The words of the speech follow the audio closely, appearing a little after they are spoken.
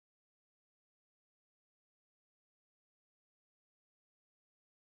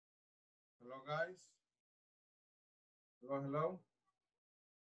Hello, guys. Hello, hello.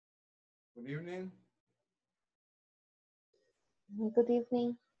 Good evening. Good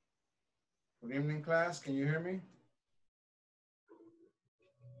evening. Good evening, class. Can you hear me?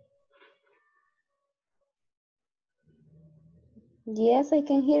 Yes, I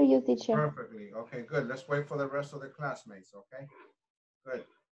can hear you, teacher. Perfectly. Okay, good. Let's wait for the rest of the classmates, okay? Good.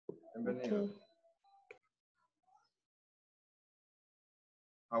 Bienvenido. Okay.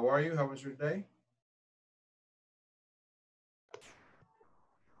 How are you? How was your day?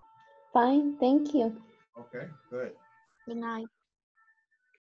 Fine, thank you. Okay, good. Good night.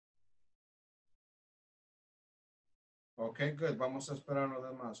 Okay, good. Vamos a esperar a los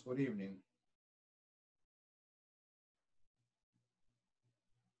demás. Good evening.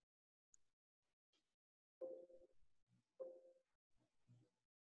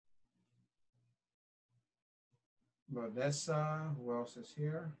 Vanessa, who else is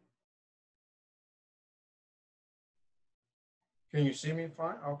here? Can you see me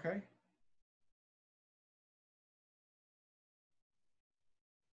fine? Okay.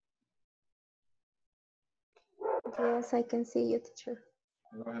 Yes, I can see you, teacher.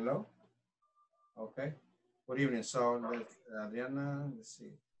 Hello, hello. Okay. Good evening. So let's, Adriana, let's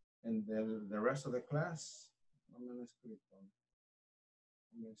see. And the rest of the class. Let me see.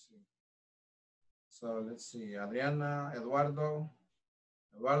 So let's see. Adriana, Eduardo.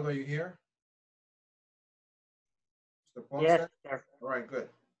 Eduardo, you here? Mr. Ponce? Yes, sir. All right, good.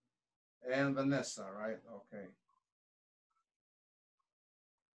 And Vanessa, right? Okay.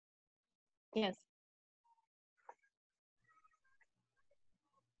 Yes.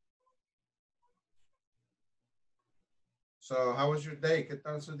 So how was your day? ¿Qué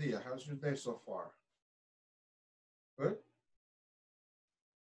tal su día? How's your day so far? Good?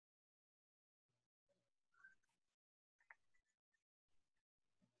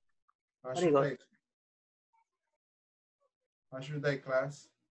 How's Very your good. day? How's your day, class?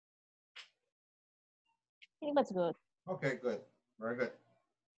 It was good. Okay, good. Very good.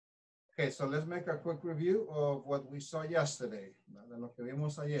 Okay, so let's make a quick review of what we saw yesterday. De lo que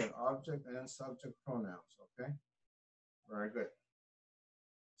vimos ayer, object and subject pronouns, okay? Very good.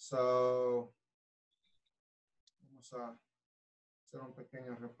 So, vamos a hacer un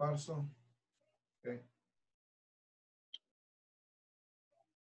pequeño repaso. Okay.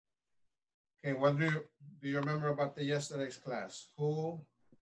 Okay, what do you remember about the yesterday's class? Who,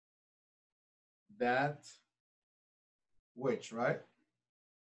 that, which, right?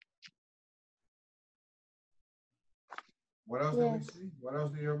 What else did we see? What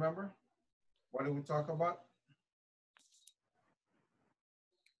else do you remember? What did we talk about?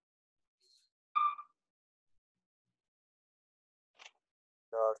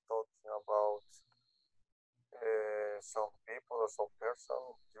 We are talking about some people or some person.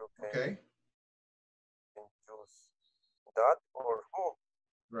 You Okay. can choose that or who.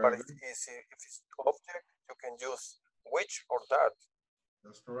 Very But good. if it's object, you can use which or that.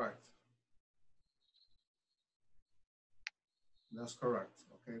 That's correct. That's correct.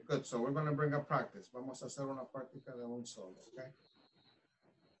 Okay, good. So we're going to bring a practice. Vamos a hacer una práctica de un solo, okay?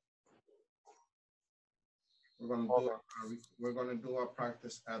 We're going to do a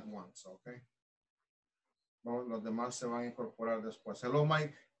practice at once, okay? Bueno, los demás se van a incorporar después. Hello,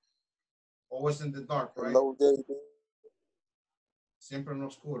 Mike. Always in the dark, right? Hello, David. Siempre en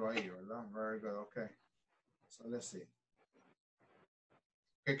oscuro ahí, ¿verdad? Very good, okay. So let's see.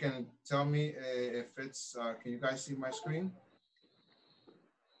 Okay, can you tell me if it's, can you guys see my screen?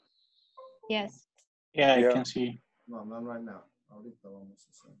 Yes. Yeah, Yeah. I can see. No, not right now. Ahorita vamos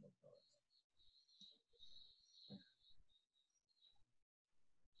a hacerlo.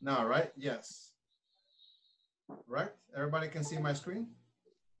 Now, right? Yes. Right? Everybody can see my screen?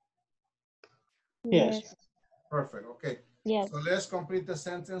 Yes. Perfect. Okay. Yes. So let's complete the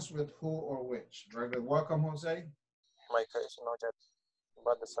sentence with who or which. Very good. Welcome, Jose. My case, not yet.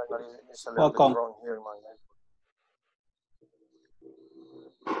 But the signal is a little Welcome. bit wrong here in my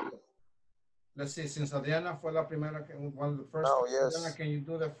network. Let's see, since Adriana fue la primera, one of the first. Oh, yes. Adriana, can you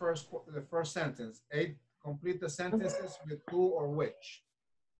do the first sentence? Complete the sentences with who or which.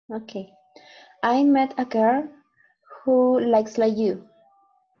 Okay. I met a girl who likes like you.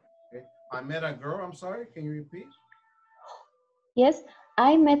 Okay. I met a girl, I'm sorry, can you repeat? Yes,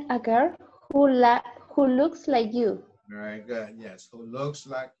 I met a girl who looks like you. Very good, yes, who looks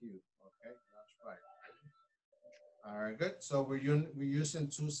like you. Okay, that's right. All right, good. So we're using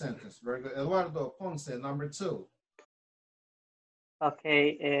two sentences. Very good. Eduardo Ponce, number 2.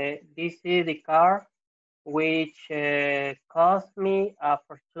 Okay, this is the car which cost me a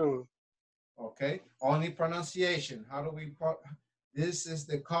fortune. Okay, only pronunciation. How do we put, this is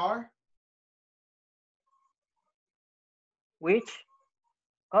the car which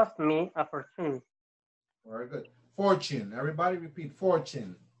cost me a fortune. Very good. Fortune. Everybody repeat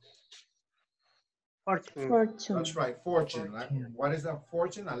fortune. Fortune. Fortune. That's right, fortune. Like, what is a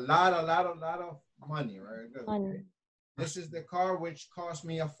fortune? A lot of money. Very good. Money. This is the car which cost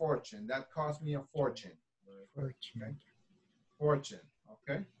me a fortune. That cost me a fortune. Fortune. Okay. Fortune.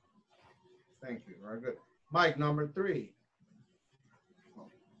 Okay. Thank you. Very good. Mike, number 3.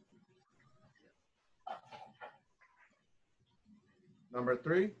 Number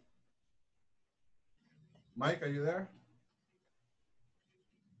 3. Mike, are you there?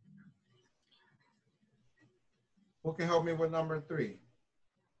 Who can help me with number 3?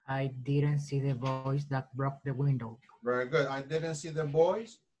 I didn't see the boys that broke the window. Very good. I didn't see the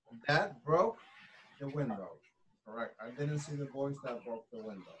boys that broke the window. Correct. I didn't see the boys that broke the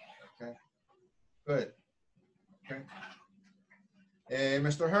window. Okay. Good. Okay.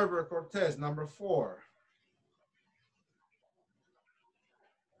 Mr. Herbert Cortez, number 4.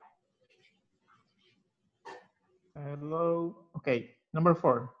 Hello. Okay, number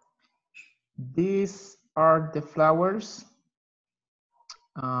 4. These are the flowers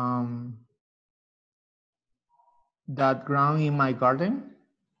that grow in my garden.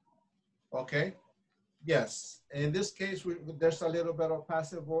 Okay. Yes. In this case, there's a little bit of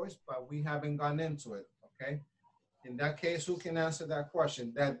passive voice, but we haven't gone into it. Okay. In that case, who can answer that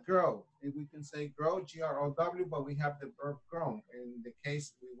question? That grow. If we can say grow, G-R-O-W, but we have the verb grown. In the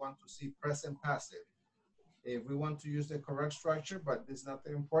case, we want to see present passive. If we want to use the correct structure, but it's not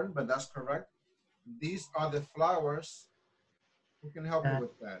that important, but that's correct. These are the flowers. Who can help me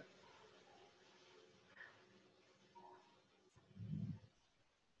with that?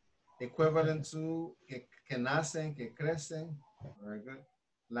 Equivalent to que nacen, que crecen. Very good.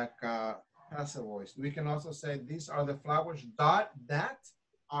 Like passive voice. We can also say these are the flowers that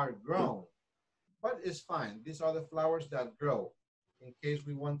are grown. But it's fine. These are the flowers that grow. In case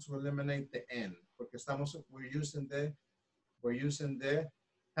we want to eliminate the N. Porque we're using the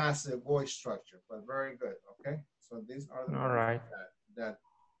passive voice structure. But very good. Okay. So these are the All right. that.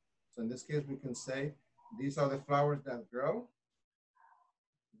 So in this case, we can say these are the flowers that grow.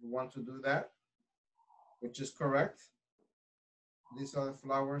 We want to do that, which is correct. These are the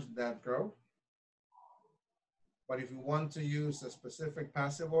flowers that grow. But if you want to use a specific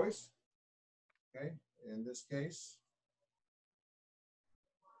passive voice, okay, in this case,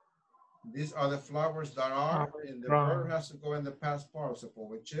 these are the flowers that are, and the verb has to go in the past participle,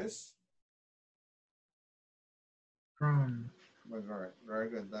 which is? Grown. Very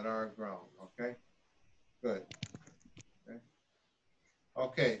good, that are grown, okay? Good.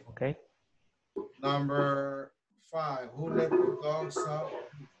 Okay. Number 5, who let the dogs out?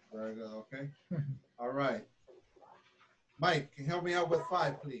 Very good, okay. All right. Mike, can you help me out with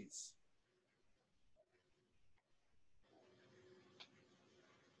 5, please?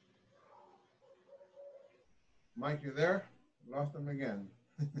 Mike, you there? Lost him again.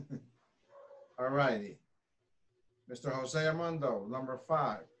 All righty. Mr. Jose Armando, number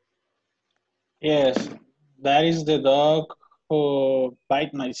 5. Yes, that is the dog who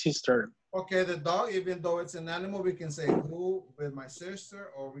bite my sister. Okay, the dog, even though it's an animal, we can say who bit my sister,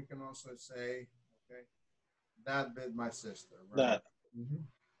 or we can also say, okay, that bit my sister. Right? That.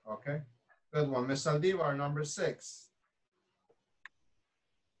 Mm-hmm. Okay, good one. Ms. Saldivar, number 6.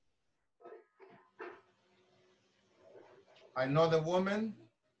 I know the woman.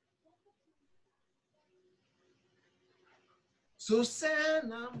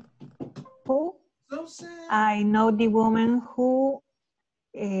 Susanna. Who? Susanna. I know the woman who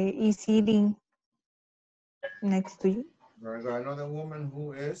is eating next to you. Very good. I know the woman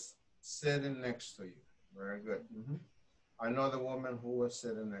who is sitting next to you. Very good. Mm-hmm. I know the woman who was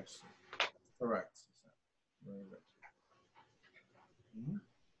sitting next to you. Correct. Very good. Mm-hmm.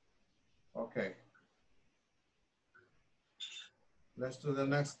 Okay. Let's do the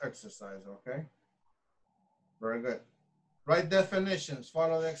next exercise, okay? Very good. Write definitions,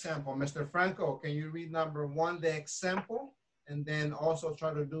 follow the example. Mr. Franco, can you read number 1, the example, and then also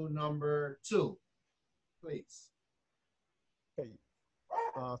try to do number 2, please. Okay.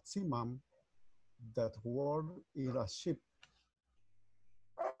 A seaman that works in a ship.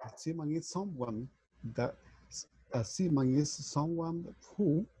 A seaman is someone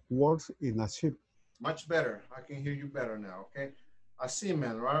who works in a ship. Much better. I can hear you better now, okay? A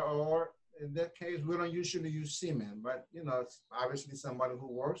seaman, right? Or in that case, we don't usually use seaman, but you know, it's obviously somebody who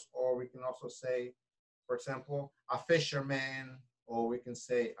works, or we can also say, for example, a fisherman, or we can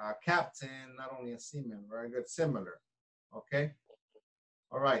say a captain, not only a seaman. Very good, similar, okay?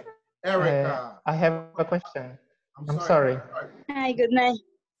 All right, Erica. I have a question. I'm sorry. Hi, good night.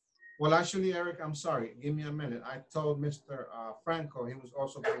 Well, actually, Eric, I'm sorry. Give me a minute. I told Mr. Franco he was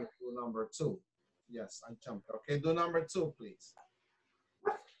also going to do number 2. Yes, I jumped. Okay, do number 2, please.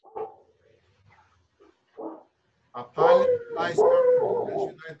 A pilot flies airplanes. Let's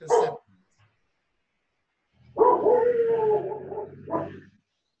unite the sentence.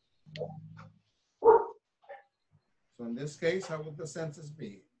 So in this case, how would the sentence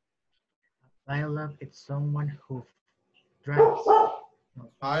be? Pilot is someone who drives. A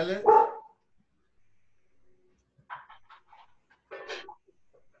pilot.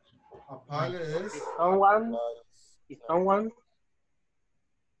 A pilot is Someone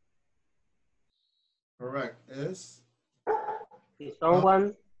correct. Is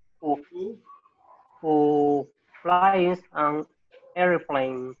someone who flies an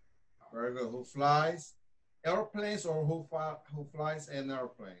airplane. very good. Who flies airplanes or who flies an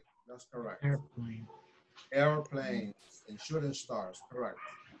airplane? That's correct. Airplane. Airplanes and shooting stars. Correct.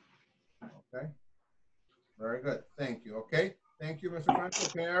 Okay. Very good. Thank you. Okay. Thank you, Mr. Franco.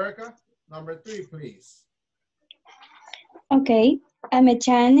 Okay, Erica. Number 3, please. Okay. A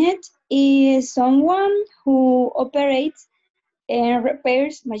mechanic is someone who operates and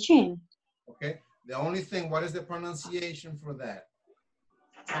repairs machine. Okay. The only thing, what is the pronunciation for that?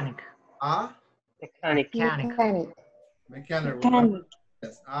 Mechanic. Mechanic. Mechanic. Mechanic. Mechanic.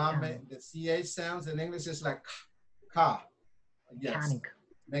 Yes. The CH sounds in English is like ka. Yes.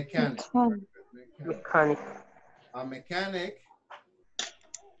 Mechanic. Mechanic. Mechanic. A mechanic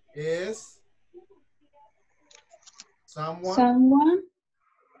is someone who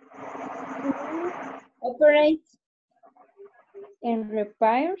operates and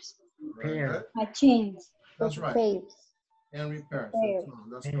repairs machines. That's right. Repairs. And repairs.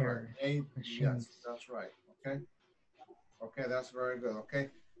 That's correct. Yes, that's right. Okay. Okay, that's very good. Okay.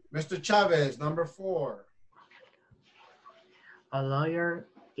 Mr. Chavez, number 4. A lawyer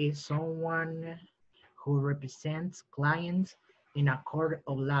is someone who represents clients in a court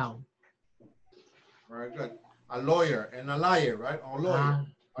of law. Very good. A lawyer and a liar, right? Or lawyer.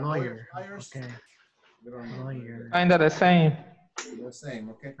 Lawyer. Liars? Okay. We don't know. Lawyer. Kinda the same. The same,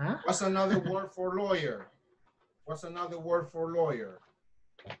 okay. Huh? What's another word for lawyer? What's another word for lawyer?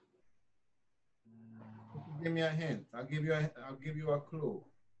 Give me a hint. I'll give you a clue.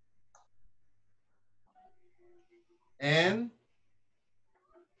 And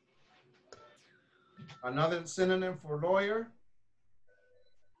another synonym for lawyer.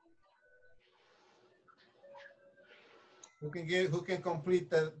 Who can complete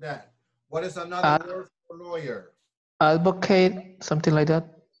that? What is another word for lawyer? Advocate, something like that.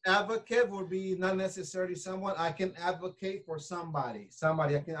 Advocate would be not necessarily someone. I can advocate for somebody.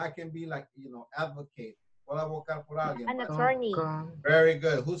 I can be like, advocate. An attorney. Very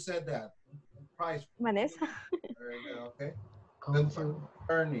good. Who said that? Price. Vanessa. Very good. Okay.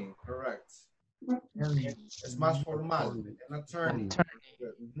 Attorney. Correct. Es más formal. An attorney.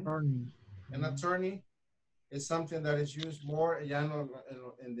 An attorney is something that is used more in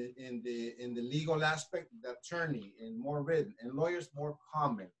the legal aspect. The attorney and more written, and lawyers more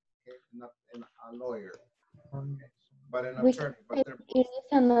common. Okay, not a lawyer, but an attorney. But it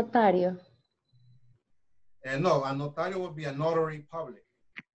is a notario. No, a notario would be a notary public.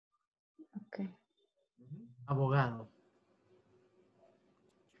 Okay. Abogado.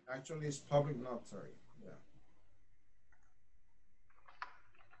 Actually, it's public notary. Yeah.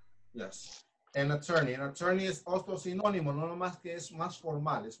 Yes. An attorney. An attorney is also sinónimo, no más que es más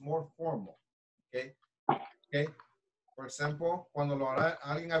formal, es more formal. Okay. Okay. For example, cuando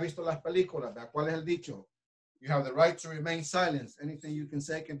alguien ha visto las películas, ¿cuál es el dicho? You have the right to remain silent. Anything you can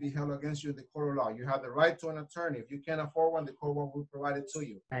say can be held against you in the court of law. You have the right to an attorney. If you can't afford one, the court will provide it to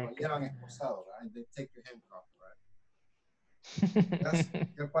you. Right? They take your handcuff, right?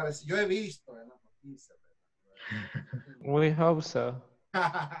 ¿Qué parece? Yo he visto en la noticia. We hope so.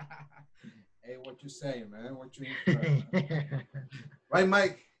 Hey, what you saying, man? What you right,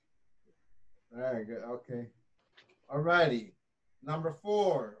 Mike? Very good. Okay. All righty. Number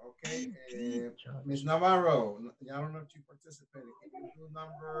 4. Okay. Ms. Navarro, I don't know if you participated. Can you do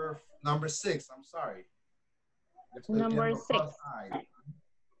number 6? I'm sorry. Number 6.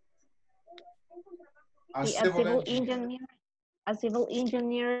 A civil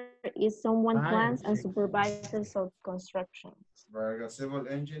engineer is someone plans and supervises of construction. Very good. Civil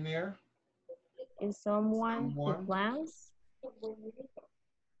engineer is someone who plans.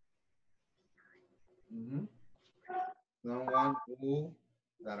 Someone who,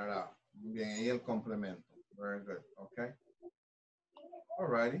 Bien, ahí el complemento. Very good. Okay. All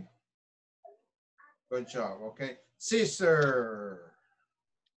righty. Good job. Okay. Caesar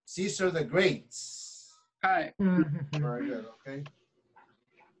the Great. Hi. Very good. Okay.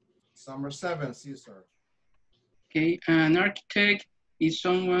 Number 7, Caesar. Okay, an architect is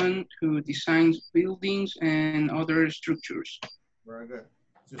someone who designs buildings and other structures. Very good.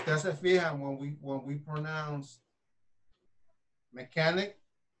 Si ustedes se fijan, when we pronounce mechanic,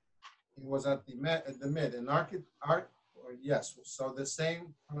 it was at the mid. An yes. So the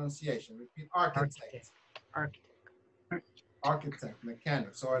same pronunciation. Repeat, architect. Architect,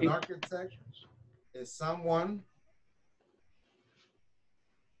 mechanic. So an architect is someone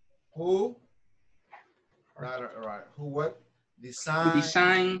who, who what?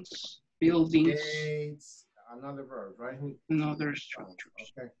 Designs buildings. Creates, another verb, right? Another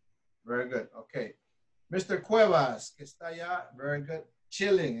structures. Okay, very good. Okay. Mr. Cuevas, que está allá, very good.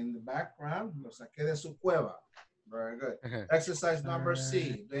 Chilling in the background. Lo saqué de su cueva. Very good. Exercise number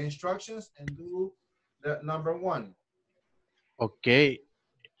C. The instructions and do the number 1. Okay.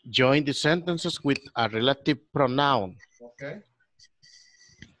 Join the sentences with a relative pronoun. Okay.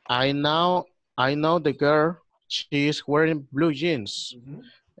 I know the girl. She is wearing blue jeans.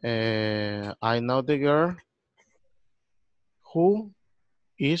 I know the girl who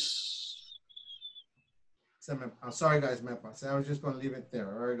is. I'm sorry, guys. I was just going to leave it there.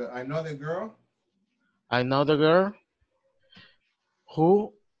 Very good. I know the girl. I know the girl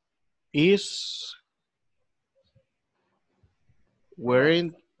who is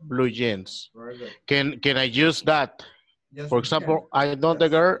wearing blue jeans. Very good. Can I use that? Yes, for example, I know the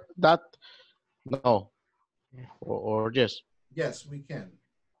girl that, no, or yes. Yes, we can.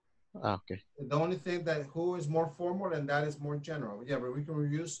 Okay. The only thing that who is more formal and that is more general. Yeah, but we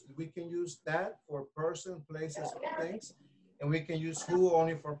can use that for person, places, or things, and we can use who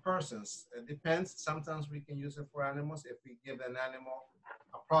only for persons. It depends. Sometimes we can use it for animals if we give an animal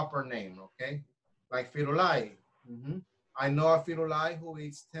a proper name. Okay, like Firulai. I know a Firulai who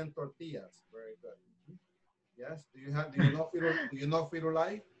eats 10 tortillas. Very good. Yes. Do you know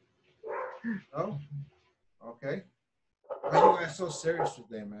Firulai? No. Okay. Why you guys so serious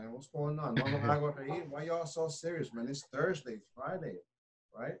today, man? What's going on? Why y'all so serious, man? It's Thursday, it's Friday,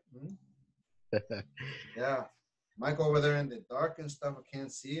 right? Yeah. Mike over there in the dark and stuff. I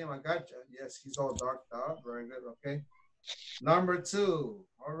can't see him. I got you. Yes, he's all darked out. Very good. Okay. Number 2.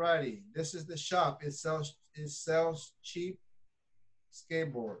 All righty. This is the shop. It sells cheap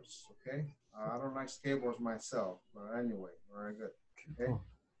skateboards. Okay. I don't like skateboards myself, but anyway, very good. Okay.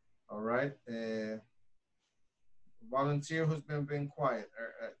 All right. Volunteer who's been quiet.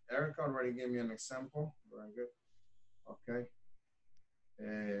 Erica already gave me an example. Very good. Okay.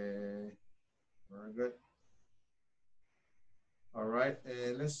 Very good. All right.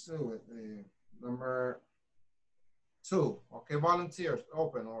 Let's do it. Number 2. Okay, volunteers,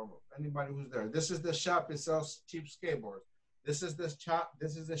 open, or anybody who's there. This is the shop. It sells cheap skateboards. This is the shop.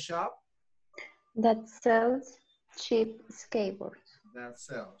 This is the shop that sells cheap skateboards. That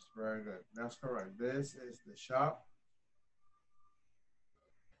sells. Very good. That's correct. This is the shop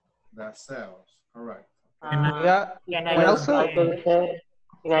that sells. Correct. Can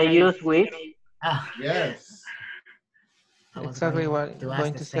I use which? Yes. Exactly what I'm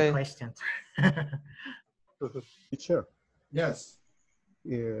going to say. Questions. Teacher. Yes.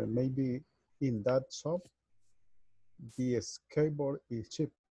 Maybe in that shop, the skateboard is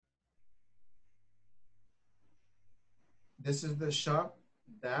cheap. This is the shop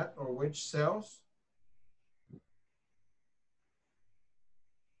that or which sells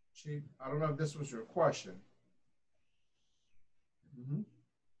cheap. I don't know if this was your question.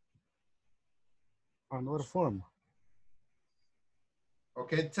 Another form.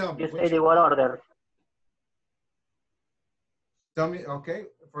 Okay, tell me. You say the what order? Tell me, okay,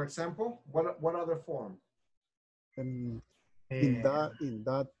 for example, what other form? In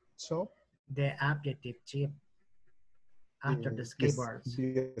that shop, the adjective cheap after the skateboards.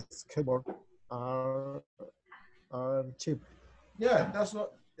 The skateboard are cheap. Yeah, that's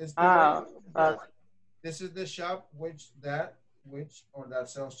what it's this is the shop that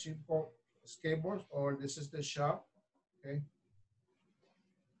sells cheap skateboards, or this is the shop, okay,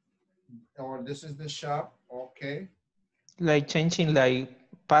 or this is the shop, okay. Like changing like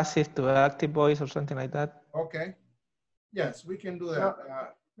passive to active voice or something like that. Okay. Yes, we can do that.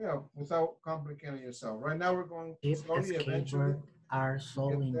 Yeah, without complicating yourself. Right now we're going slowly, eventually. Are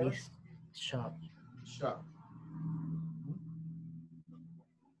sold in this shop.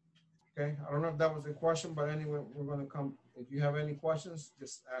 Okay, I don't know if that was a question, but anyway, we're going to come. If you have any questions,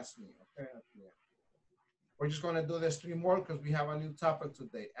 just ask me. Okay. We're just going to do this 3 more because we have a new topic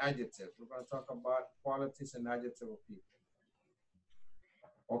today, adjectives. We're going to talk about qualities and adjectives of people.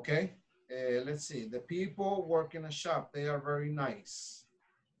 Okay, let's see. The people work in a shop. They are very nice.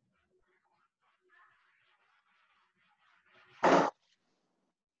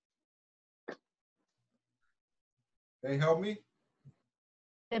 They help me?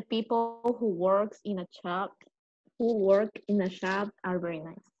 The people who work in a shop are very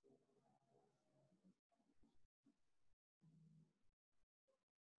nice.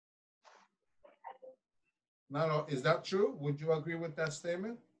 No, is that true? Would you agree with that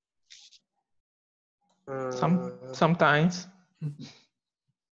statement? Sometimes.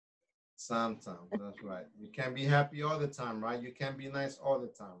 Sometimes, that's right. You can't be happy all the time, right? You can't be nice all the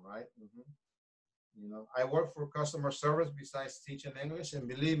time, right? You know, I work for customer service besides teaching English, and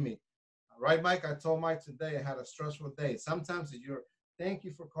believe me, right, Mike? I told Mike today I had a stressful day. Sometimes thank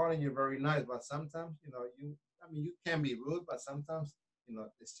you for calling, you're very nice, but sometimes, you know, you can be rude, but sometimes, you know,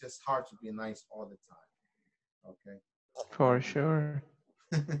 it's just hard to be nice all the time. Okay. For sure.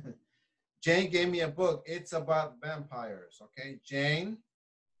 Jane gave me a book. It's about vampires. Okay, Jane.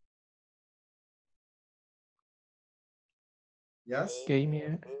 Yes. Gave me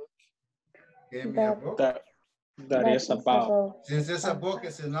a book. That is about. Since it's a book,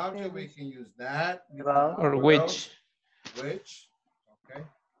 it's an object. We can use that. or which. Which. Okay.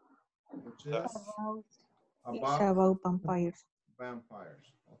 Which is It's about vampires.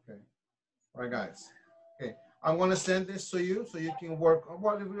 Vampires. Okay. All right, guys. Okay. I'm going to send this to you so you can work.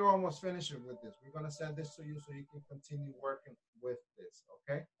 Well, we're almost finished with this. We're going to send this to you so you can continue working with this.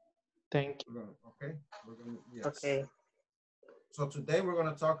 Okay. Thank you. Okay. We're going to, yes. Okay. So today we're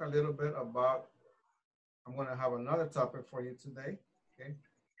going to talk a little bit about, I'm going to have another topic for you today. Okay.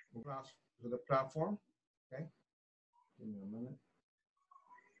 Move on to the platform. Okay. Give me a minute.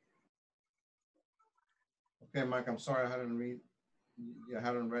 Okay, Mike, I'm sorry I hadn't read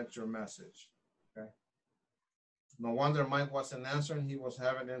your message. Okay. No wonder Mike wasn't answering. He was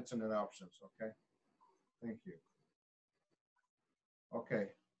having internet options. Okay. Thank you. Okay.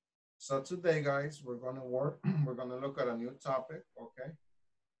 So today, guys, we're going to look at a new topic. Okay.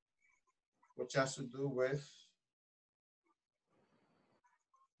 Which has to do with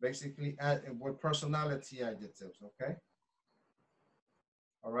basically with personality adjectives. Okay.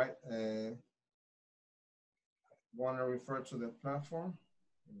 All right. Want to refer to the platform?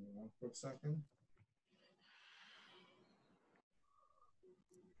 Give me one quick second.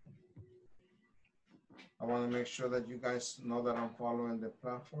 I want to make sure that you guys know that I'm following the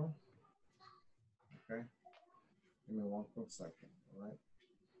platform. Okay. Give me one quick second. All right.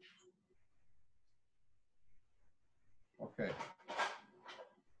 Okay.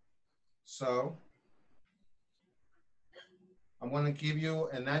 So I'm going to give you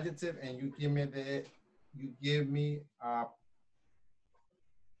an adjective, and you give me we're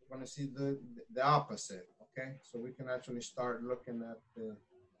going to see the opposite. Okay. So we can actually start looking at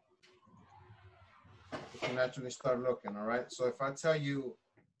all right. So if I tell you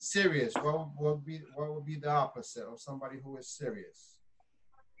serious, what would be the opposite of somebody who is serious?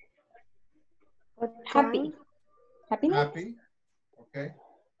 Happy. Happiness? Happy. Okay.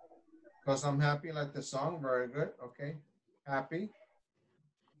 Because I'm happy, like the song. Very good. Okay. Happy.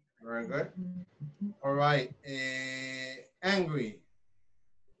 Very good. All right. Angry.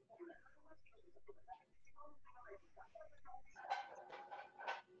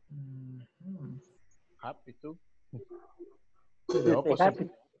 Happy too. The opposite.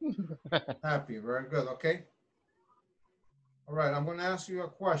 Happy. Very good. Okay. All right. I'm going to ask you a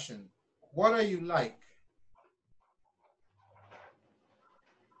question. What are you like?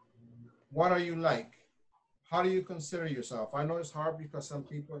 What are you like? How do you consider yourself? I know it's hard because some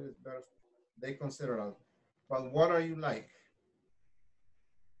people they consider us. But what are you like?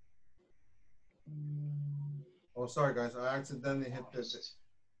 Oh, sorry, guys. I accidentally hit this.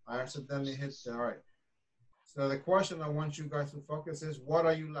 All right. So the question I want you guys to focus is, what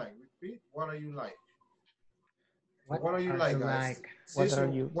are you like? Repeat. What are you like? What are you like, guys?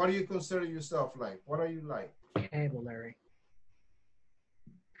 What do you consider yourself like? What are you like? Vocabulary.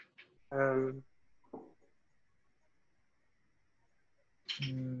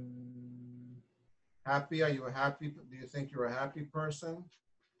 Happy? Are you happy? Do you think you're a happy person?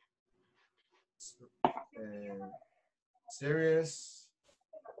 Serious?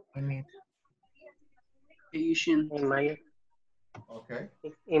 Patient. Okay.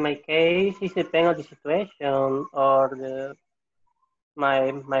 In my case, it depends on the situation or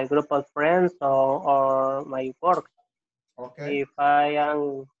my group of friends or my work. Okay. If I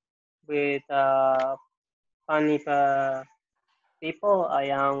am with funny people, I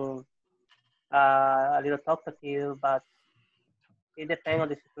am a little talkative, but it depends on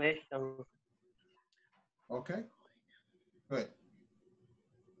the situation. Okay. Good.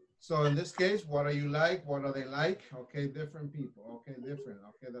 So in this case, what are you like? What are they like? Okay, different people. Okay, different.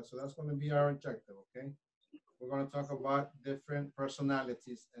 Okay, so that's going to be our objective. Okay, we're going to talk about different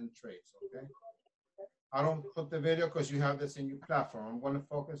personalities and traits. Okay. I don't put the video because you have this in your platform. I'm going to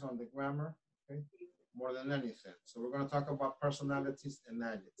focus on the grammar, okay, more than anything. So we're going to talk about personalities and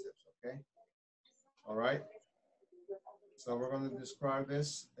adjectives, okay? All right. So we're going to describe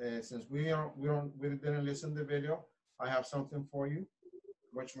this. Since we didn't listen to the video, I have something for you,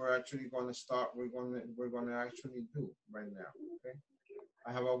 which we're actually going to start. We're going to actually do right now, okay?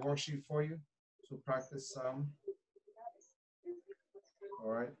 I have a worksheet for you to practice some.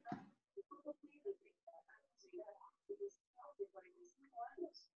 All right.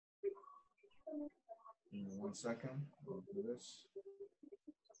 Give me 1 second. We'll do this.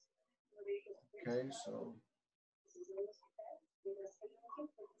 Okay, so.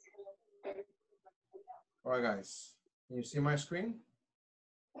 All right, guys. Can you see my screen?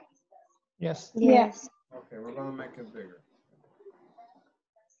 Yes. Yes. Okay, we're going to make it bigger.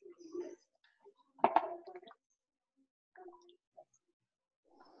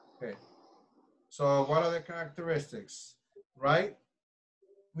 Okay. So what are the characteristics, right?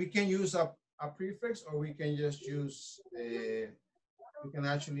 We can use a prefix, or we can just use we can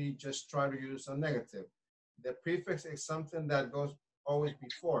actually just try to use a negative. The prefix is something that goes always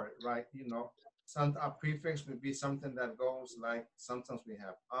before it, right? You know, a prefix would be something that goes like, sometimes we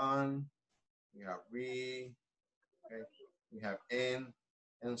have on, we have re, okay, we have in,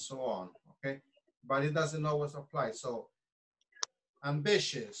 and so on, okay? But it doesn't always apply. So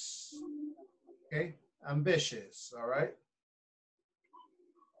ambitious, okay? Ambitious, all right?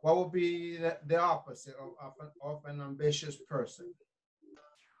 What would be the opposite of an ambitious person?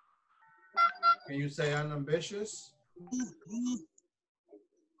 Can you say unambitious?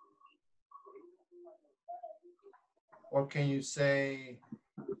 Or can you say,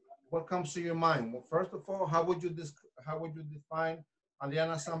 what comes to your mind? Well, first of all, how would you define,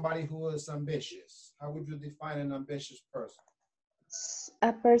 Adriana, somebody who is ambitious? How would you define an ambitious person?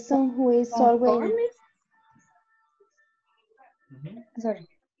 A person who is always sorry,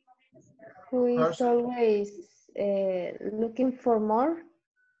 who is always looking for more,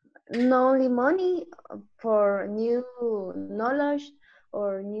 not only money, for new knowledge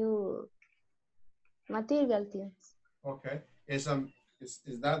or new material things. Okay, is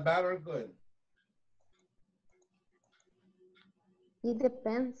that bad or good? It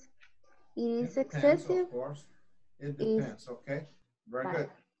depends. It is Depends, excessive. of course. It depends. Okay, very good.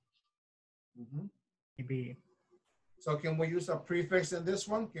 Maybe. So can we use a prefix in this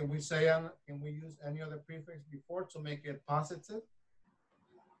one? Can we use any other prefix before to make it positive?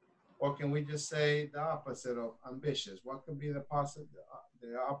 Or can we just say the opposite of ambitious? What could be the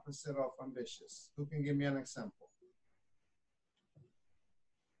opposite of ambitious? Who can give me an example?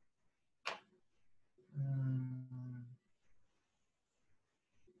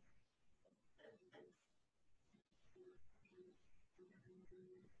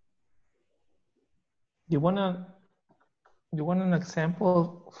 You want an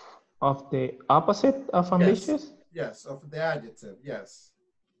example of the opposite of ambitious? Yes, of the adjective, yes.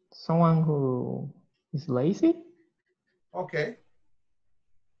 Someone who is lazy? Okay.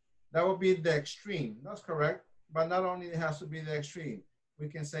 That would be the extreme. That's correct. But not only it has to be the extreme. We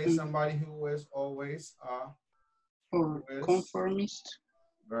can say somebody who is always or conformist.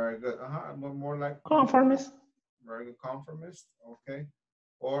 Very good. More like conformist. Very good. Conformist. Okay.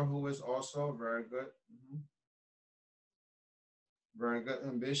 Or who is also very good. Very good.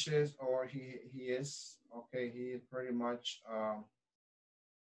 Ambitious, or he is okay. He is pretty much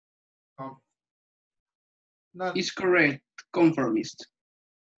Not is correct. Conformist.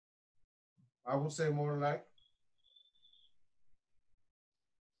 I would say more like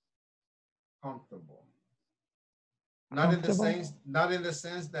comfortable. Not in the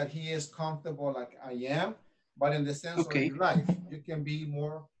sense that he is comfortable like I am, but in the sense of your life, you can be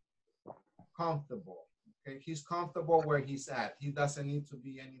more comfortable. Okay, he's comfortable where he's at. He doesn't need to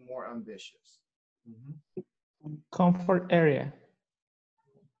be any more ambitious. Comfort area.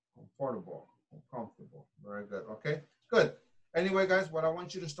 Comfortable, comfortable. Very good. Okay, good. Anyway, guys, what I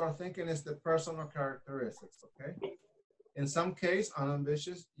want you to start thinking is the personal characteristics. Okay. In some case,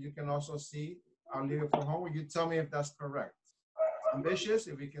 unambitious. You can also see. I'll leave it for homework. You tell me if that's correct. Ambitious.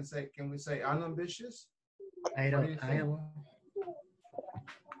 If we can say, can we say unambitious? I don't.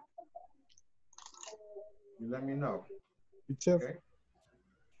 You let me know. Okay.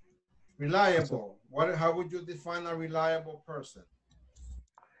 Reliable. How would you define a reliable person?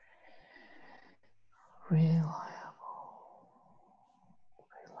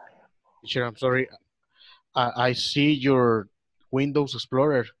 Teacher, I'm sorry. I see your Windows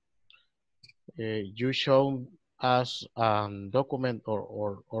Explorer. You show us a document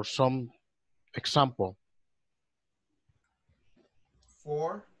or some example.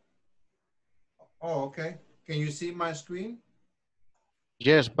 For Oh, okay. Can you see my screen?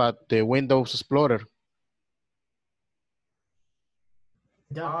 Yes, but the Windows Explorer.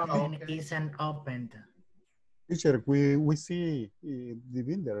 Document Okay. isn't opened. Teacher, we see the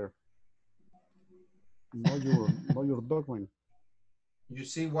binder. Know your document. You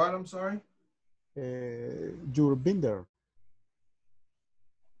see what? I'm sorry. Your binder.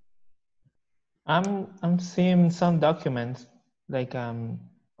 I'm seeing some documents like a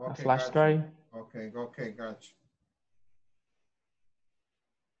Okay, flash gotcha. drive. Okay, okay, gotcha.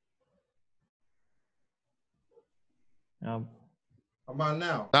 How about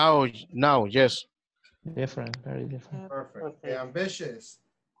now? Now, yes. Different, very different. Perfect. Okay, ambitious,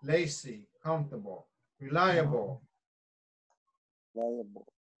 lazy, comfortable, reliable. Reliable.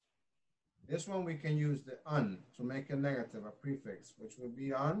 This one we can use the un to make a negative, a prefix, which would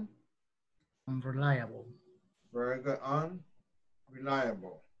be unreliable. Very good.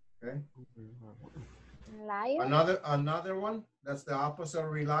 Unreliable. Okay. Liar. Another one that's the opposite of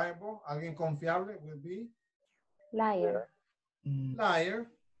reliable. Alguien confiable would be Liar. liar,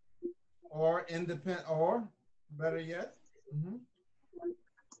 or independent, or better yet,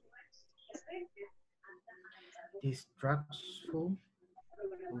 Distrustful.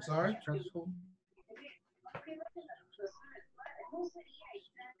 I'm sorry? Distrustful.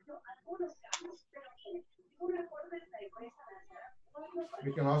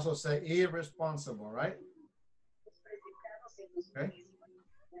 We can also say irresponsible, right? Okay.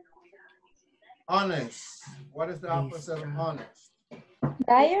 Honest. What is the opposite of honest?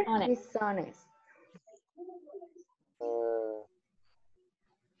 Liar. Dishonest.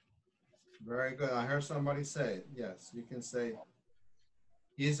 Very good. I heard somebody say it. Yes, you can say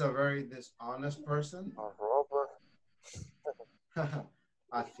he's a very dishonest person. A robber.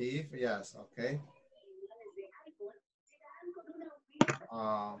 A thief. Yes. Okay.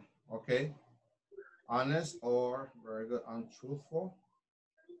 Okay. Honest, or very good, untruthful.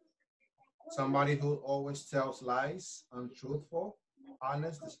 Somebody who always tells lies, untruthful.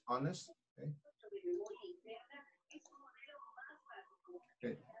 Honest is honest. Okay.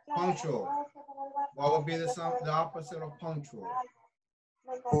 Okay. Punctual. What would be the opposite of punctual?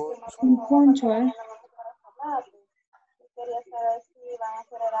 Punctual.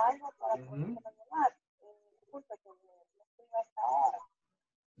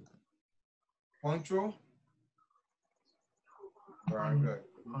 Punctual. Very good.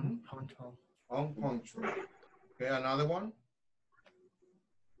 Unpunctual. Unpunctual. Okay, another one.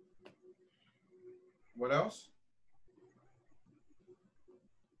 What else?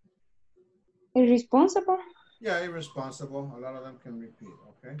 Irresponsible. Yeah, irresponsible. A lot of them can repeat.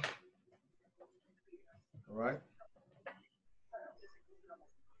 Okay. All right.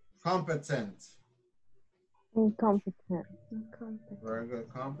 Competent. Incompetent. Very good.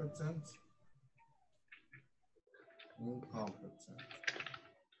 Competent. Incompetent.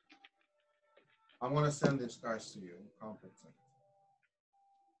 I'm going to send these guys to you. Incompetent.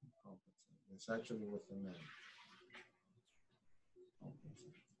 Incompetent. It's actually with the name.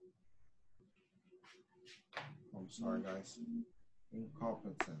 Competent. I'm sorry, guys.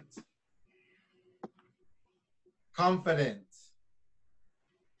 Incompetent. Confident.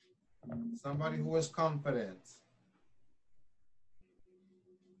 Somebody who is confident.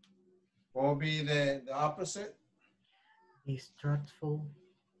 What will be the opposite? Distrustful.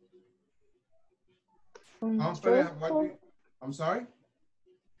 Confident. What be, I'm sorry?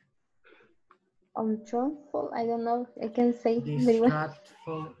 Untruthful. I don't know. I can say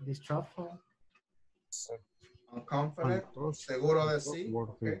Distrustful. Distrustful. Unconfident. Seguro de sí.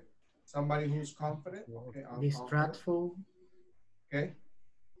 Okay. Somebody who's confident. Okay. Distrustful. Okay.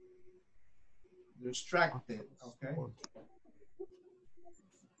 Distracted. Okay.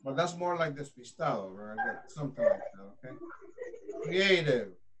 But that's more like despistado, right? Something like that. Okay. Creative.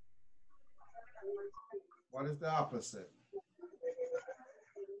 What is the opposite?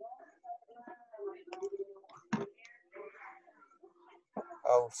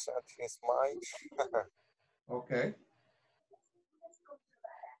 Outside his mind. Okay.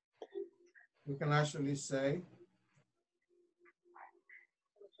 We can actually say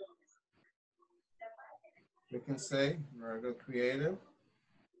very good, creative.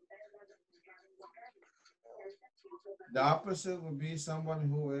 The opposite would be someone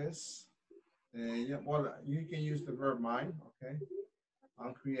who is, yeah, well, you can use the verb mind, okay?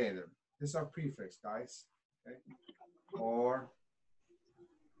 Uncreative. These are prefix, guys, okay?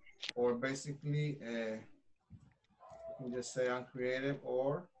 Or basically, you can just say uncreative,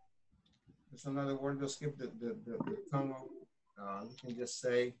 or there's another word, just skip the tongue. You can just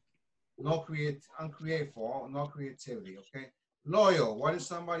say uncreativity, okay? Loyal. What is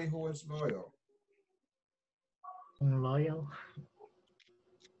somebody who is loyal? Unloyal.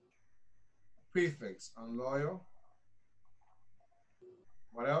 Prefix, unloyal.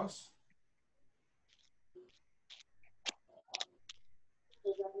 What else?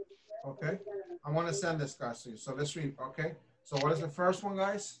 Okay, I want to send this, guys, to you. So let's read, okay? So what is the first one,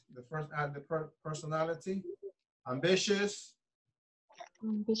 guys? The first, add the personality. Ambitious.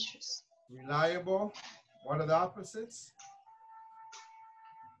 Ambitious. Reliable. What are the opposites?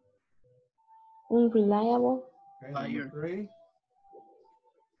 Unreliable. Okay, number 3.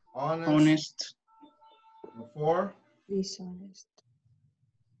 Honest. Honest. Number 4. Dishonest.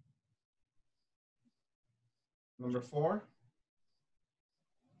 Number 4.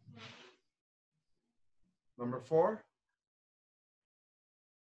 Number 4.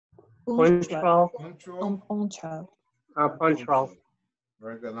 Punctual. Punctual. Punctual. Punctual.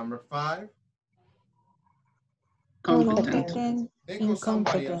 Very good. Number 5. Competent. Think of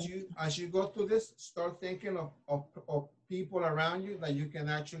somebody as you go through this. Start thinking of people around you that you can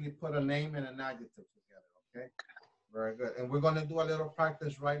actually put a name and an adjective together. Okay. Very good. And we're going to do a little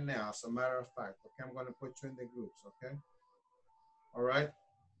practice right now. As a matter of fact. Okay. I'm going to put you in the groups. Okay. All right.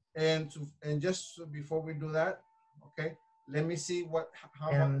 And just before we do that, okay, let me see what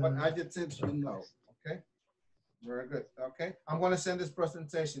adjectives you know. Okay. Very good. Okay. I'm going to send this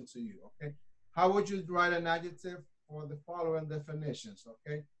presentation to you. Okay. How would you write an adjective for the following definitions?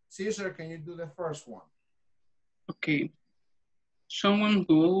 Okay. Caesar, can you do the first one? Okay. Someone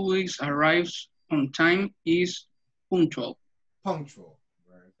who always arrives on time is punctual. Punctual.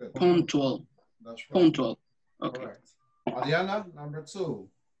 Very good. Punctual. That's right. Punctual. Okay. Correct. Adriana, number 2.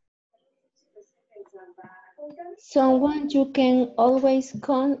 Someone you can always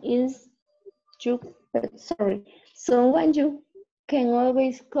count is someone you can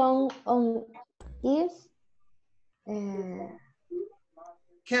always count on is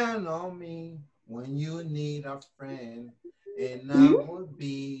Count on me when you need a friend, and I will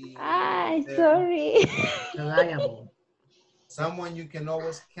be there. Sorry. Reliable. Someone you can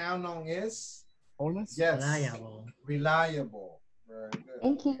always count on is? Honest? Yes. Reliable. Reliable. Very good.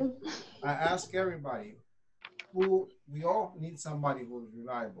 Thank you. I ask everybody, we all need somebody who is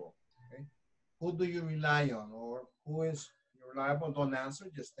reliable. Okay. Who do you rely on, or who is reliable? Don't answer,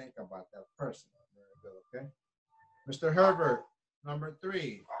 just think about that person. Very good. Okay. Mr. Herbert, number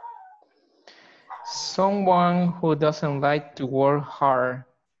 3. Someone who doesn't like to work hard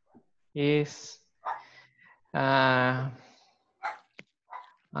is, I'm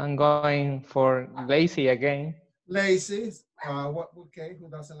going for lazy again. Lazy. Okay, who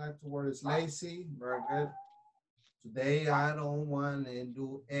doesn't like to work is lazy. Very good. Today I don't want to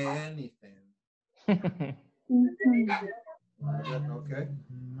do anything. Very good. Okay.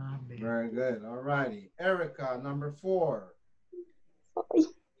 Very good. All righty. Erica, number 4.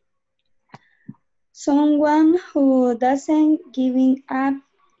 Someone who doesn't giving up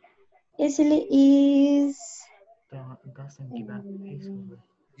easily is Doesn't give up easily.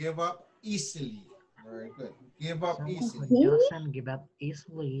 Give up easily. Very good. Give up Someone easily. who doesn't give up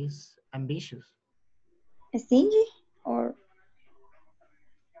easily is ambitious. stingy or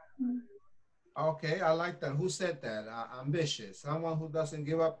Okay, I like that. Who said that? Ambitious. Someone who doesn't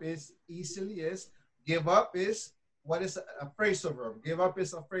give up is easily is. Give up is, what is a phrasal verb? Give up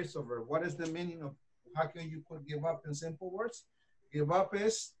is a phrasal verb. What is the meaning of, how can you put give up in simple words? Give up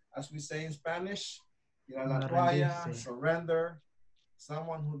is, as we say in Spanish, tirar la toalla, surrender.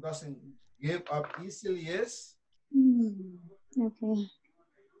 Someone who doesn't give up easily is? okay.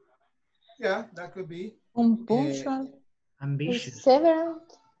 Yeah, that could be. Unpunctual. Ambitious.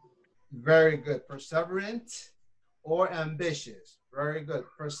 Perseverant. Very good. Perseverant or ambitious. Very good.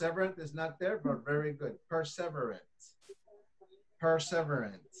 Perseverant is not there, but very good. Perseverant.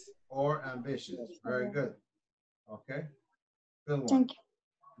 Perseverant or ambitious. Very good. Okay. Good one. Thank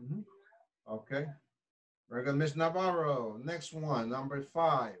you. Okay. Very good. Ms. Navarro. Next one, number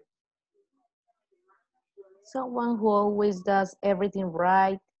 5. Someone who always does everything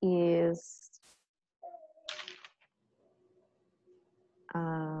right is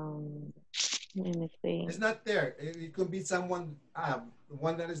let me think. It's not there. It could be someone,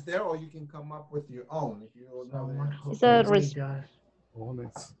 one that is there, or you can come up with your own if you don't know.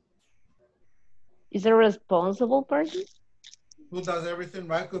 Is a responsible person? Who does everything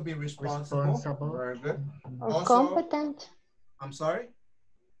right could be responsible. Very good. Or Also, competent. I'm sorry?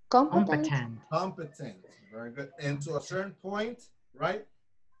 Competent. Competent. Very good. And to a certain point, right?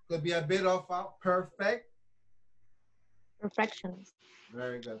 Could be a bit of a Perfectionist.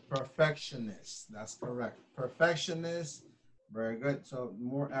 Very good. Perfectionist. That's correct. Perfectionist. Very good. So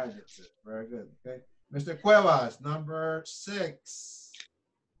more adjectives. Very good. Okay. Mr. Cuevas, number 6.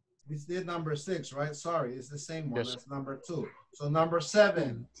 We did number 6, right? Sorry, it's the same one Yes. as number 2. So number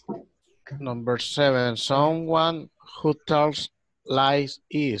 7. Number 7, someone who tells lies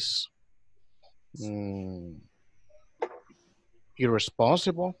is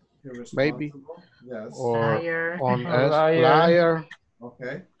irresponsible, maybe, Irresponsible. Yes. or Liar. honest, Liar. liar.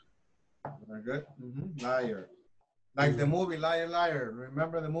 Okay. Very good. Liar. Like the movie Liar Liar.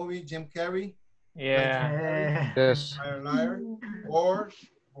 Remember the movie Jim Carrey? Yeah. Yes. Liar Liar. Or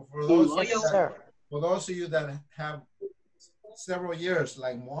for those of you that have several years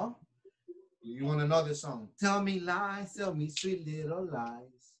like moi, you want to know this song. Tell me lies, tell me sweet little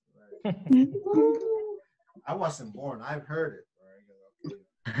lies. Right. I wasn't born. I've heard it. Very good.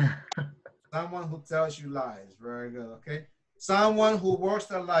 Okay. Someone who tells you lies. Very good. Okay. Someone who works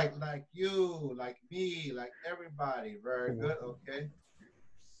like you, like me, like everybody. Very good. Okay.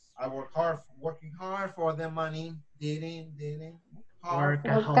 I working hard for the money. Didn't. Hard.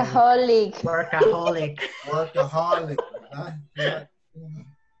 Workaholic. Workaholic. Workaholic. Not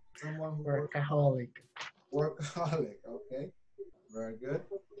someone who Workaholic. Workaholic. Okay. Very good.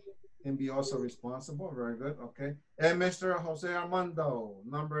 Can be also responsible. Very good. Okay. And Mr. Jose Armando,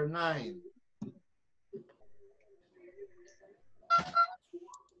 number 9.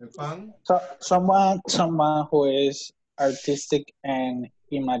 So someone who is artistic and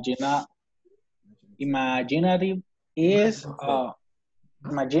imaginative is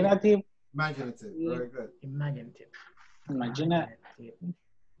imaginative. Imaginative. Very good. Imaginative.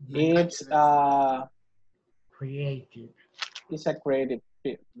 It's creative. It's a creative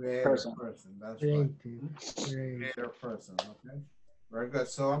person. That's creative. right. Creator person. Okay. Very good.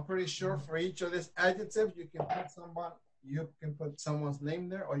 So I'm pretty sure for each of these adjectives, you can put someone's name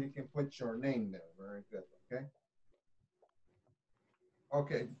there, or you can put your name there. Very good. Okay.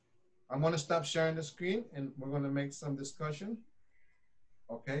 Okay. I'm going to stop sharing the screen, and we're going to make some discussion.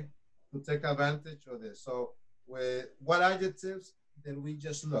 Okay. To take advantage of this. So, with what adjectives did we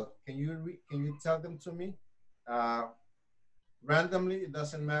just look? Can you tell them to me? Randomly, it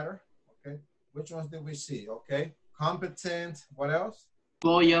doesn't matter. Okay. Which ones did we see? Okay. Competent. What else?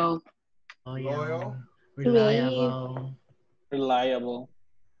 Loyal. Loyal. Reliable. Reliable.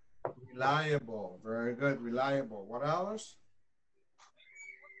 Reliable. Very good. Reliable. What else?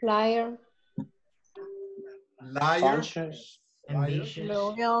 Liar. Liar. Conscious. Ambitious.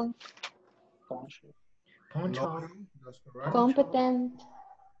 Loyal. Conscious. Punctual. That's correct. Competent.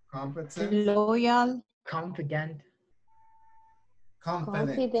 Competent. Loyal. Confident.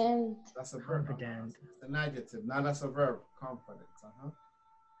 Confident. That's a verb. Confident. It's an adjective, not as a verb. Confidence.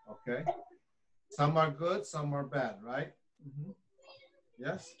 Okay. Some are good, some are bad, right?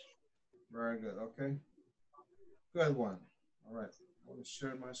 Yes? Very good. Okay. Good one. All right. I want to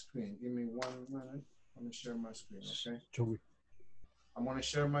share my screen. Give me 1 minute. I'm going to share my screen, okay? I'm going to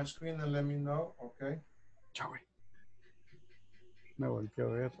share my screen and let me know, okay? Me volteé a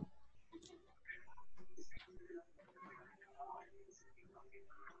ver.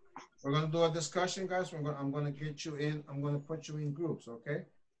 We're going to do a discussion, guys. I'm going to get you in. I'm going to put you in groups, okay?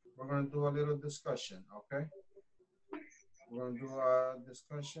 We're going to do a little discussion, okay? We're going to do a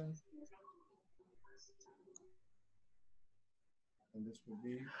discussion. And this will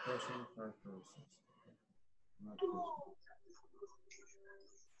be personal characteristics. Not personal.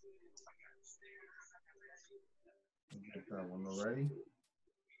 Get that one already.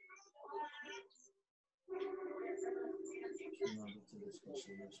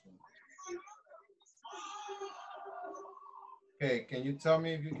 Okay, can you tell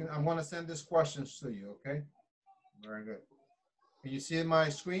me if you can? I'm going to send these questions to you, okay? Very good. Can you see my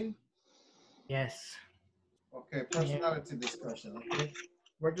screen? Yes. Okay, personality discussion, okay?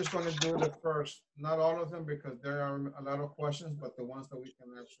 We're just going to do the first, not all of them because there are a lot of questions, but the ones that we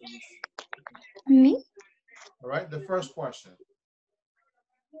can actually see. Me? All right, the first question.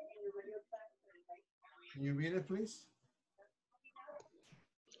 Can you read it, please?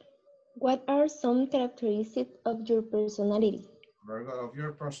 What are some characteristics of your personality? Very good. Of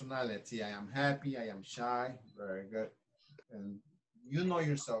your personality, I am happy, I am shy. Very good. And you know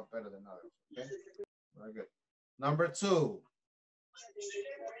yourself better than others, okay? Very good. Number 2.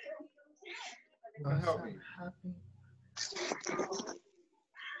 Who can help me?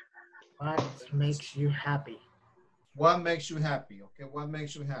 What makes you happy? What makes you happy? Okay, what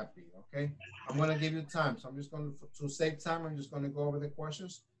makes you happy? Okay, I'm going to give you time. So I'm just going to save time. I'm just going to go over the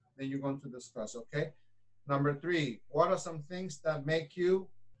questions. Then you're going to discuss. Okay. Number 3. What are some things that make you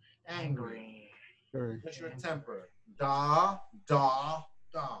angry? What's your temper? Da.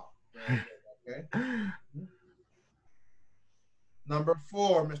 Okay. Number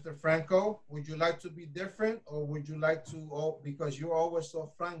 4, Mr. Franco, would you like to be different or would you like to, oh, because you're always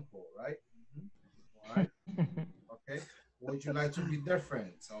so Franco, right? All right. Okay. Would you like to be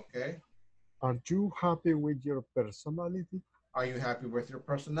different? Okay. Are you happy with your personality? Are you happy with your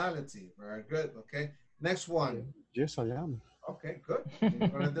personality? Very good. Okay. Next one. Yes, I am. Okay, good. We're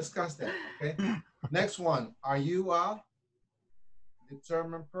going to discuss that. Okay. Next one. Are you a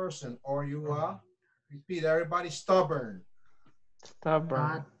determined person or you are, repeat, everybody, stubborn?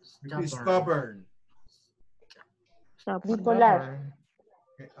 Stubborn. Repeat, stubborn. Bipolar.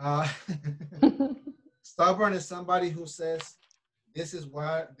 Okay. Stubborn is somebody who says, this is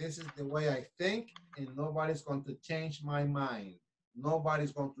the way I think, and nobody's going to change my mind.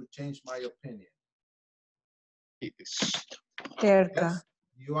 Nobody's going to change my opinion. Cerca. Yes?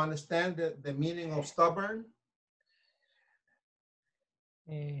 You understand the meaning of stubborn?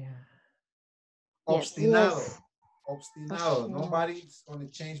 Yeah. Obstinado. Yes. Obstinado. Nobody's going to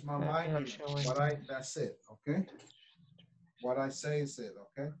change my mind. That's it. Okay. What I say is it.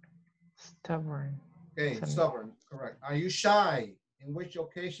 Okay. Stubborn. Okay. Stubborn. Correct. Are you shy? In which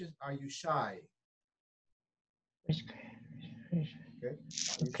occasions are you shy? Okay. Are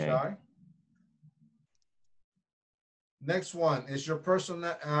you shy? Next one is your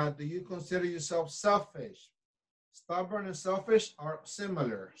personal. Do you consider yourself selfish? Stubborn and selfish are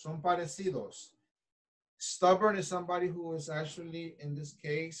similar. Son parecidos. Stubborn is somebody who is actually, in this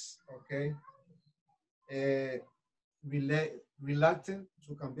case, okay, reluctant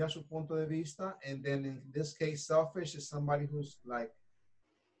to cambiar su punto de vista. And then in this case, selfish is somebody who's like,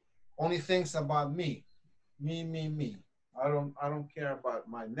 only thinks about me. Me. I don't care about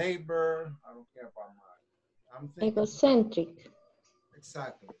my neighbor. I don't care about I'm thinking. Egocentric.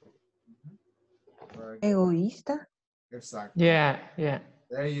 Exactly. Egoísta. Exactly. Yeah.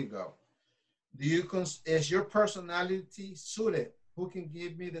 There you go. Is your personality suited? Who can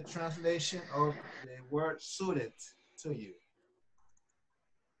give me the translation of the word suited to you?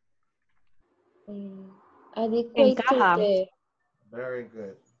 Adequate to the. Very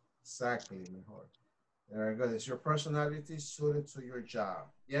good. Exactly, mejor. Very good. Is your personality suited to your job?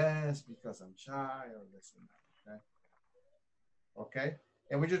 Yes, because I'm shy or this and that. Okay. Okay.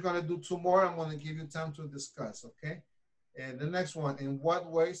 And we're just going to do 2 more. I'm going to give you time to discuss. Okay. And the next one, in what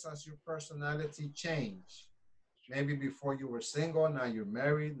ways has your personality changed? Maybe before you were single, now you're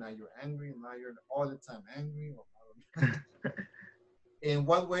married, now you're angry, now you're all the time angry. In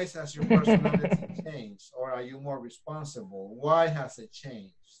what ways has your personality changed? Or are you more responsible? Why has it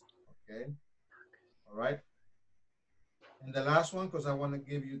changed? Okay. All right. And the last one, because I want to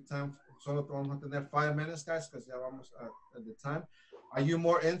give you time, solo vamos a tener 5 minutes, guys, because ya vamos at the time. Are you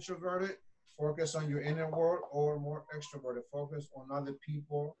more introverted, focus on your inner world, or more extroverted, focus on other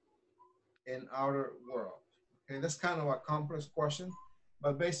people in outer world? Okay, that's kind of a complex question,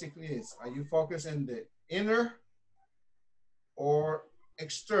 but basically it's, are you focused in the inner or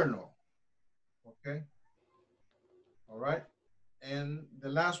external? Okay. All right. And the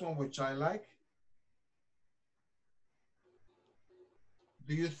last one, which I like,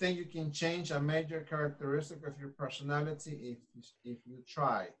 do you think you can change a major characteristic of your personality if you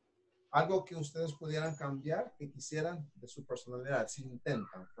try? Algo que ustedes pudieran cambiar, que quisieran de su personalidad, si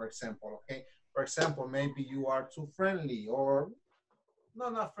intentan, for example, okay? For example, maybe you are too friendly or, no,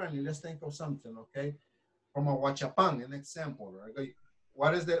 not friendly, let's think of something, okay? From a Huachapán, an example, right?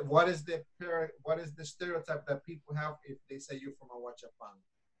 What is the stereotype that people have if they say you're from a Huachapán?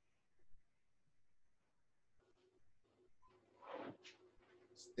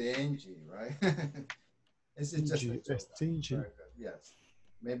 Stingy, right? It's just a joke. Stingy. Very good. Yes.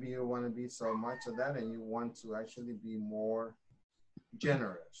 Maybe you want to be so much of that and you want to actually be more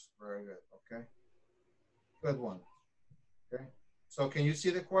generous. Very good. Okay. Good one. Okay. So can you see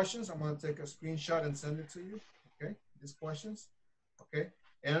the questions? I'm going to take a screenshot and send it to you. Okay. These questions. Okay.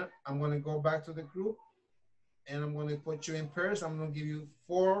 And I'm going to go back to the group and I'm going to put you in pairs. I'm going to give you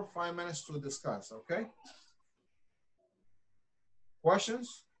 4 or 5 minutes to discuss. Okay.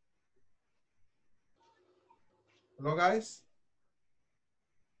 Questions? Hello, guys?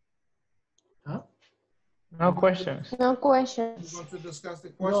 Huh? No questions. No questions. I'm going to discuss the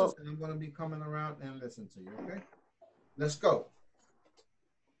questions and I'm going to be coming around and listen to you, okay? Let's go.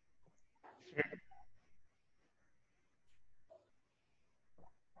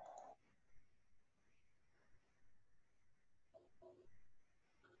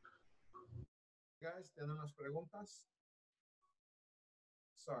 Guys, ¿tienen las preguntas?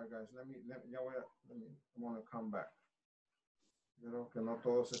 Sorry, guys, I'm going to come back. Creo que no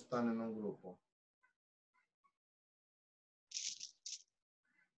todos están en un grupo.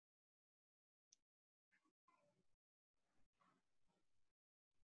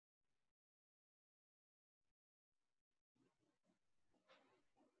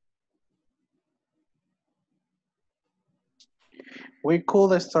 We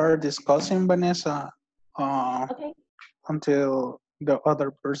could start discussing, Vanessa, Okay. until the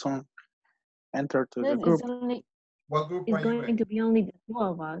other person enter to the Yes, group. What group it's are you going in? to be only the two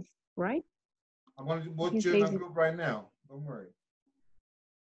of us, right? I'm going to put He you in a says group right now. Don't worry.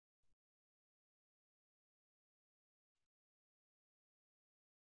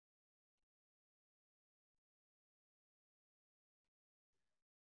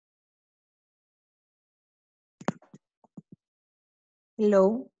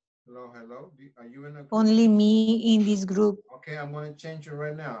 Hello. Hello, hello. Are you in a group? Only me in this group. Okay, I'm going to change it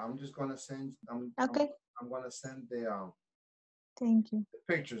right now. I'm just going to send. Okay. I'm going to send the Thank you.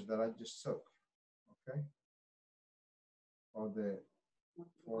 pictures that I just took. Okay. For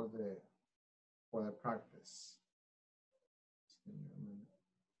the practice.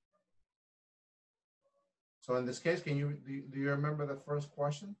 So in this case, do you remember the first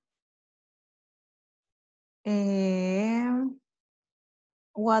question?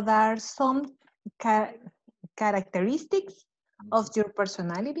 What are some characteristics of your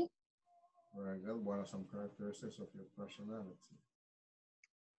personality? Very good. What are some characteristics of your personality?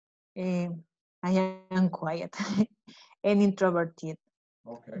 I am quiet and introverted.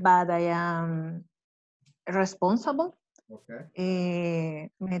 Okay. But I am responsible. Okay.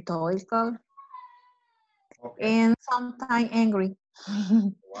 Methodical. Okay. And sometimes angry.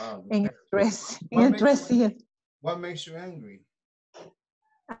 Wow. And stressed. What makes you angry?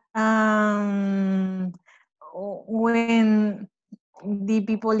 When the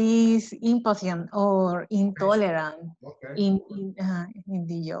people is impatient or intolerant in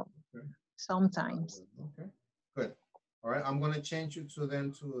the job. Okay. Sometimes. Okay. Good. All right. I'm going to change you to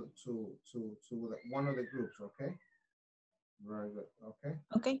one of the groups. Okay. Very good. Okay.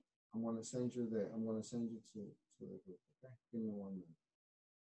 Okay. I'm going to send you to the group. Okay. Give me 1 minute.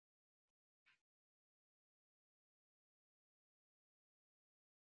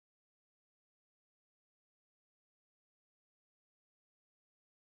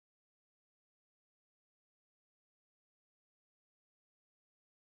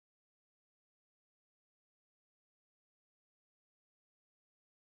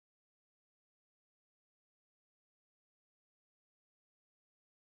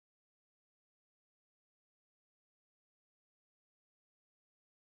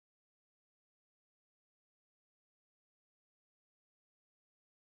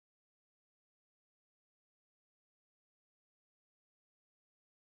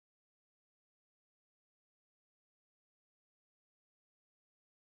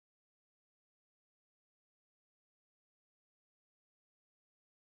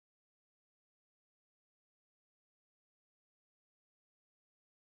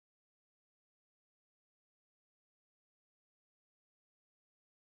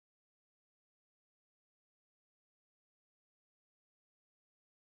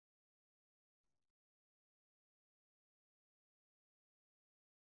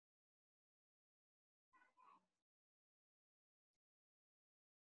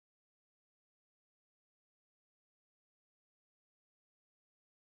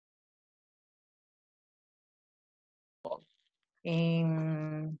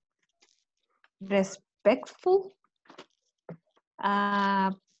 Respectful,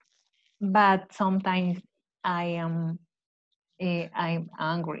 but sometimes I'm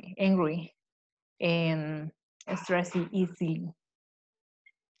angry and stressed easily.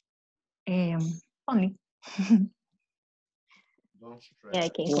 Only. Don't stress. Yeah, I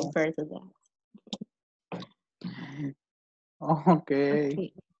can compare to that.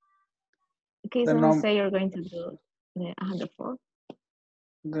 Okay. Okay, so let's say you're going to do the 4.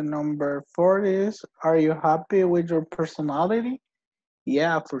 The number 4 is, are you happy with your personality?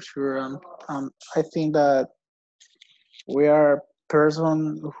 Yeah, for sure. I think that we are a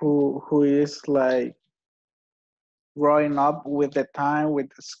person who is like growing up with the time, with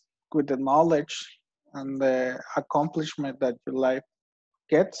the knowledge and the accomplishment that your life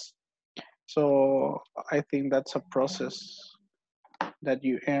gets. So I think that's a process that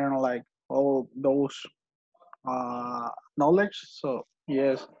you earn like all those knowledge. So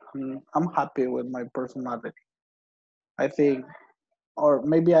yes, I'm happy with my personality. I think, or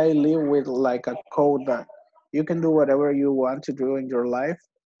maybe I live with like a code that you can do whatever you want to do in your life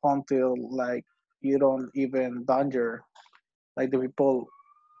until like you don't even danger like the people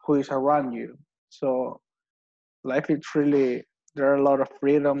who is around you. So life is really, there are a lot of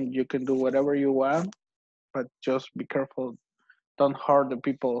freedom. You can do whatever you want, but just be careful. Don't hurt the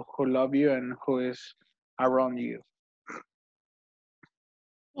people who love you and who is around you.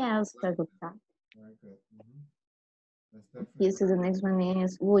 Yeah, I'll start with that. Very good. Yes, so the next one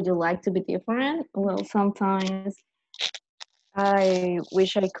is, would you like to be different? Well, sometimes I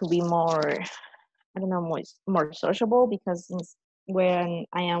wish I could be more, I don't know, more sociable because when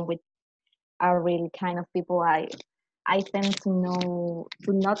I am with a really kind of people, I tend to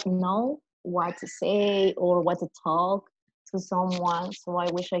not know what to say or what to talk to someone. So I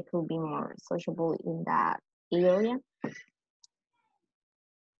wish I could be more sociable in that area.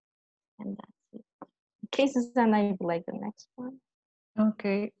 And that's it. Cases, and I like the next one.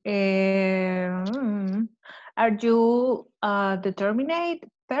 Okay. Are you a determined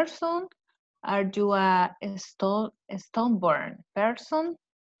person? Are you a stubborn person?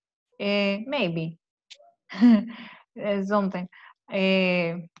 Maybe. Something.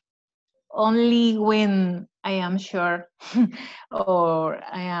 Only when I am sure or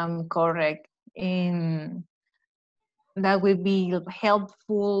I am correct in that will be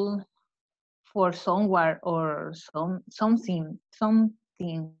helpful for someone or something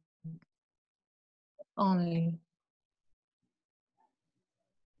only.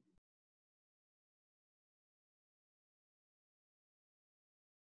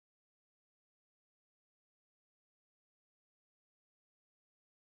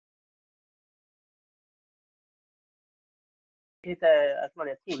 Is it a small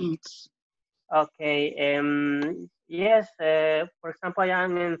team? Okay. Yes. For example, I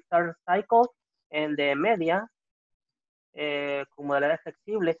am in third cycle en de media, con modalidades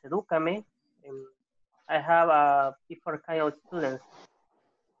flexibles, edúcame. I have a different kind of students.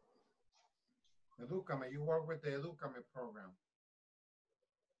 Educame, you work with the Educame program.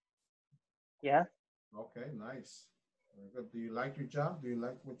 Yeah. Okay, nice. Very good. Do you like your job? Do you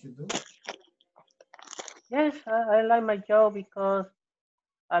like what you do? Yes, I like my job because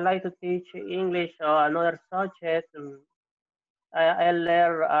I like to teach English or another subject. I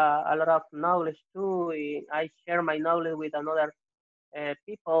learn a lot of knowledge too. I share my knowledge with another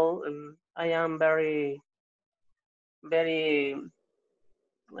people. I am very, Very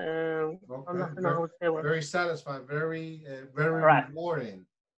satisfied, very Right. rewarding.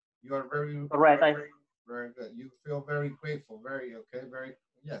 You are very Correct. very good. You feel very grateful, very okay, very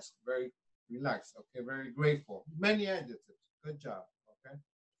yes, very relaxed, okay, very grateful. Many adjectives. Good job. Okay.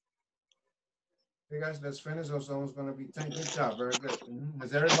 Okay, guys, let's finish. Or someone's gonna be 10. Good job, very good.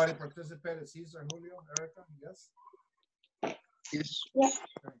 Has everybody participated? Cesar, Julio, Erica? Yes? Yes. Yes.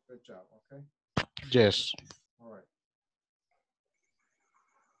 Okay, good job, okay. Yes. All right.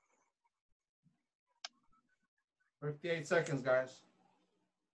 $58 seconds, guys.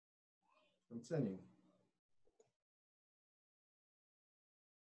 Continue.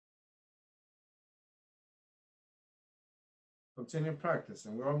 Continue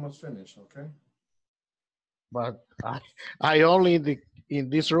practicing. We're almost finished, okay? But I only in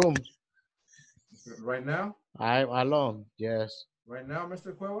this room. Right now? I'm alone. Yes. Right now,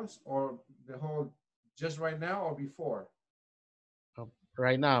 Mr. Cuevas, or the whole, just right now or before?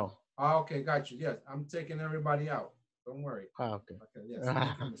 Right now. Ah, okay, got you. Yes, I'm taking everybody out. Don't worry. Okay. Okay, yes,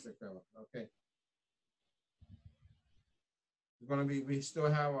 Mr. Cuevas. Okay. It's gonna be. We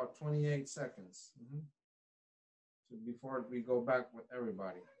still have our 28 seconds. So before we go back with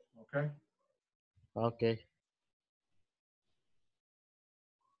everybody. Okay. Okay.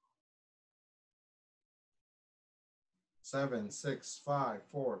 Seven, 6, 5,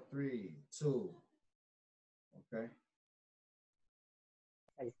 4, 3, 2. Okay.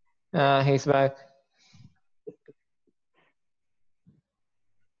 He's back.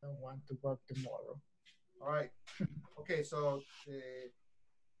 Don't want to work tomorrow. All right. Okay, so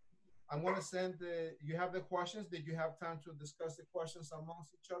I'm going to send you have the questions. Did you have time to discuss the questions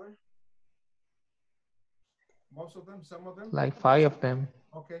amongst each other? Most of them, some of them? Like 5 of them.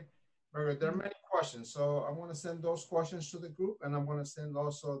 Okay. Very good. There are many questions. So I'm going to send those questions to the group, and I'm going to send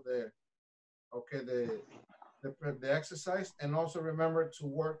also the exercise, and also remember to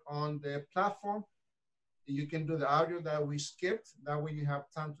work on the platform. You can do the audio that we skipped. That way you have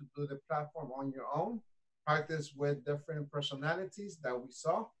time to do the platform on your own. Practice with different personalities that we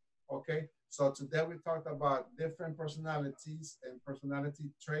saw. Okay. So today we talked about different personalities and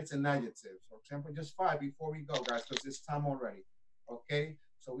personality traits and adjectives. For example, just 5 before we go, guys, because it's time already. Okay.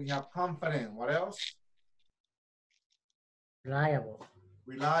 So we have confident. What else? Reliable.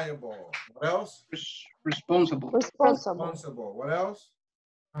 Reliable. What else? Responsible. Responsible. What else?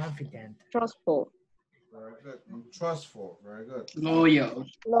 Confident. Trustful. Very good. And trustful. Very good. Loyal.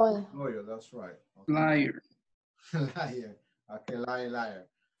 Loyal. That's right. Okay. Liar. Liar. Okay, liar.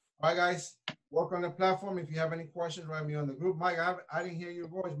 All right, guys. Work on the platform. If you have any questions, write me on the group. Mike, I didn't hear your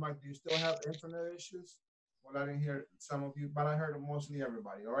voice. Mike, do you still have internet issues? Well, I didn't hear some of you, but I heard mostly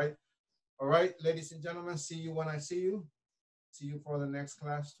everybody. All right. All right, ladies and gentlemen. See you when I see you. see you for the next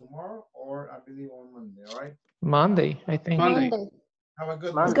class tomorrow, or I believe on Monday, all right? Monday, I think. Monday. Have a good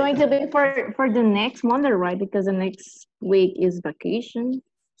It's one. going to be for the next Monday, right? Because the next week is vacation.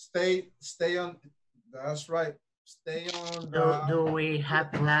 Stay on, that's right. Stay on Do we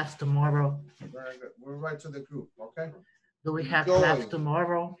have class tomorrow? Very good. We'll write to the group, okay? Do we have Enjoy. class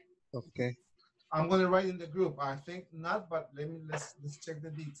tomorrow? Okay. I'm gonna write in the group. I think not, but let's check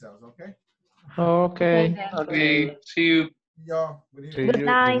the details, okay? Okay. Okay, see you. Y'all, See you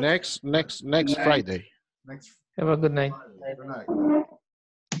the next Friday. Next Have a good night. Friday. Good night.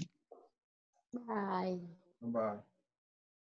 Bye. Bye.